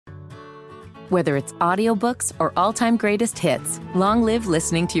Whether it's audiobooks or all-time greatest hits, long live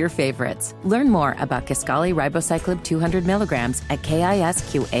listening to your favorites. Learn more about Kisqali Ribociclib 200 milligrams at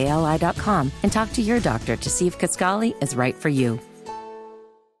KISQALI.com and talk to your doctor to see if Kisqali is right for you.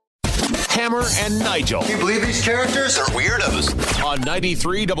 Hammer and Nigel. Can you believe these characters are weirdos? On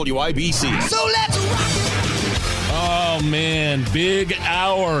 93 WIBC. So let's rock it! Oh, man. Big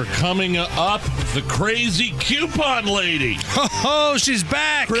hour coming up. The crazy coupon lady. Oh, she's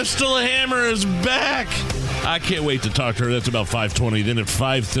back. Crystal Hammer is back. I can't wait to talk to her. That's about 5:20. Then at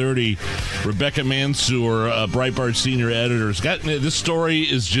 5:30, Rebecca Mansour, Breitbart senior editor. This story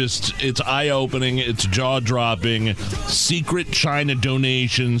is just, it's eye-opening. It's jaw-dropping. Secret China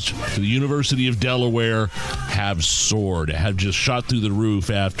donations to the University of Delaware have soared, have just shot through the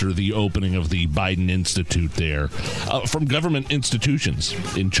roof after the opening of the Biden Institute there from government institutions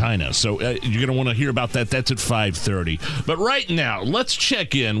in China. So you're going to want to hear about that. That's at 5:30. But right now, let's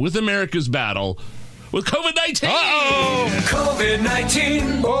check in with America's battle with COVID-19. Uh-oh!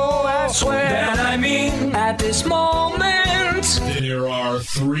 COVID-19. Oh, I swear that I mean at this moment. There are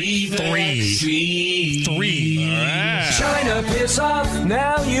three vaccines. Three. All right. China, piss off.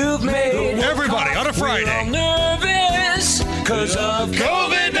 Now you've made everybody on a Friday. We're all nervous because of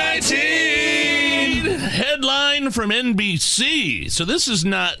COVID-19. Headline from NBC. So this is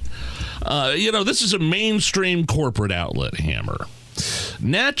not, this is a mainstream corporate outlet, Hammer.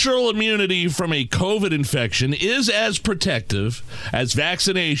 Natural immunity from a COVID infection is as protective as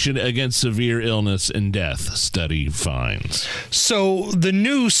vaccination against severe illness and death, study finds. So the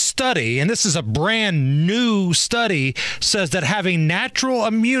new study, and this is a brand new study, says that having natural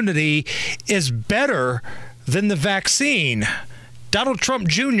immunity is better than the vaccine. Donald Trump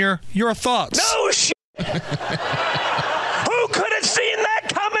Jr., your thoughts? No shit. Who could have seen that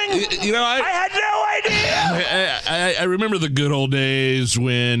coming? I had no idea. I remember the good old days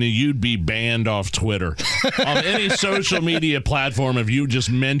when you'd be banned off Twitter. On any social media platform, if you just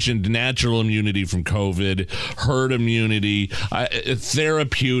mentioned natural immunity from COVID, herd immunity,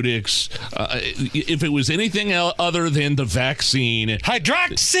 therapeutics, if it was anything other than the vaccine.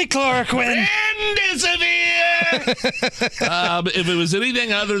 Hydroxychloroquine. If it was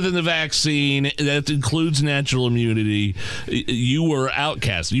anything other than the vaccine that includes natural immunity, you were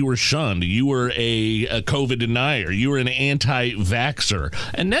outcast. You were shunned. You were a COVID denier. You were an anti-vaxxer.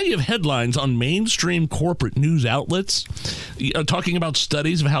 And now you have headlines on mainstream corporate news outlets talking about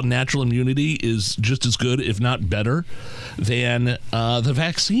studies of how natural immunity is just as good, if not better, than the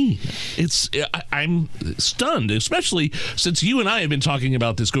vaccine. I'm stunned, especially since you and I have been talking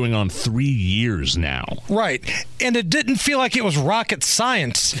about this going on 3 years now. Right. And it didn't feel like it was rocket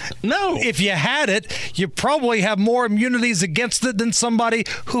science. No. If you had it, you probably have more immunities against it than somebody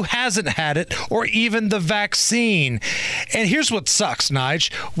who hasn't had it, or even the vaccine. And here's what sucks,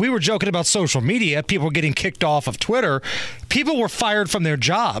 Nige. We were joking about social media. People were getting kicked off of Twitter. People were fired from their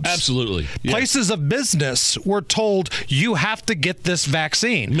jobs. Absolutely. Yeah. Places of business were told, you have to get this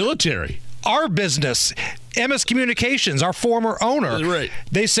vaccine. Military. Our business, MS Communications, our former owner, right.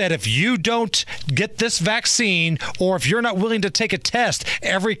 They said if you don't get this vaccine, or if you're not willing to take a test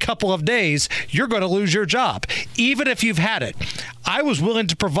every couple of days, you're going to lose your job, even if you've had it. I was willing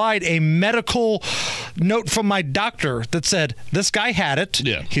to provide a medical note from my doctor that said, this guy had it.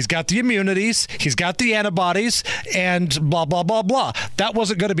 Yeah. He's got the immunities. He's got the antibodies, and blah, blah, blah, blah. That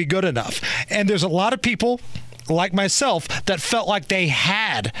wasn't going to be good enough. And there's a lot of people like myself that felt like they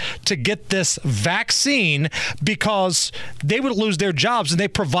had to get this vaccine because they would lose their jobs and they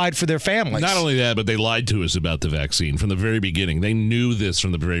provide for their families. Not only that, but they lied to us about the vaccine from the very beginning. They knew this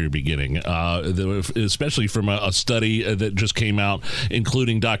from the very beginning, especially from a study that just came out,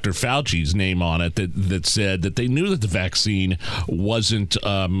 including Dr. Fauci's name on it, that said that they knew that the vaccine wasn't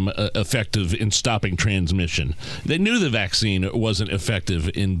effective in stopping transmission. They knew the vaccine wasn't effective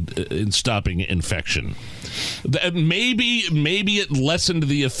in stopping infection. Maybe it lessened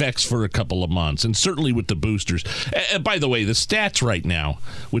the effects for a couple of months, and certainly with the boosters. By the way, the stats right now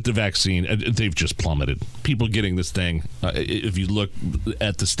with the vaccine, they've just plummeted. People getting this thing, if you look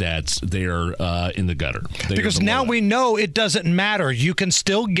at the stats, they're in the gutter. Because now we know it doesn't matter. You can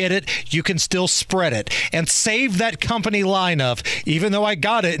still get it. You can still spread it. And save that company line of, even though I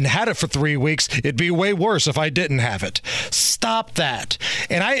got it and had it for 3 weeks, it'd be way worse if I didn't have it. Stop that.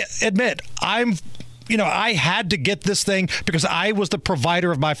 And I admit, I'm I had to get this thing because I was the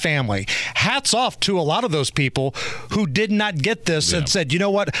provider of my family. Hats off to a lot of those people who did not get this and said, you know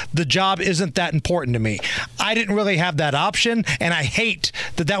what, the job isn't that important to me. I didn't really have that option, and I hate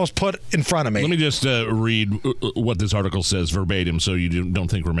that was put in front of me. Let me just read what this article says verbatim so you don't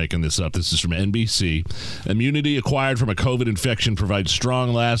think we're making this up. This is from NBC. Immunity acquired from a COVID infection provides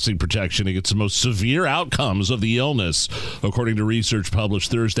strong, lasting protection against the most severe outcomes of the illness, according to research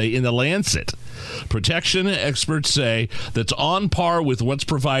published Thursday in The Lancet. Protection, experts say, that's on par with what's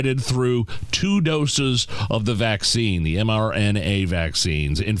provided through 2 doses of the vaccine, the mRNA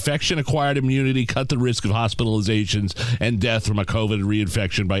vaccines. Infection-acquired immunity cut the risk of hospitalizations and death from a COVID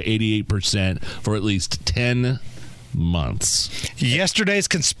reinfection by 88% for at least 10 months. Yesterday's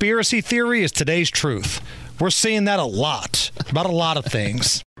conspiracy theory is today's truth. We're seeing that a lot, about a lot of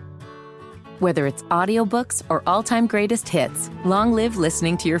things. Whether it's audiobooks or all-time greatest hits, long live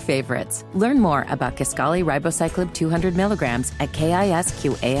listening to your favorites. Learn more about Kisqali Ribociclib 200 milligrams at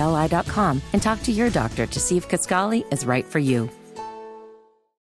KISQALI.com and talk to your doctor to see if Kisqali is right for you.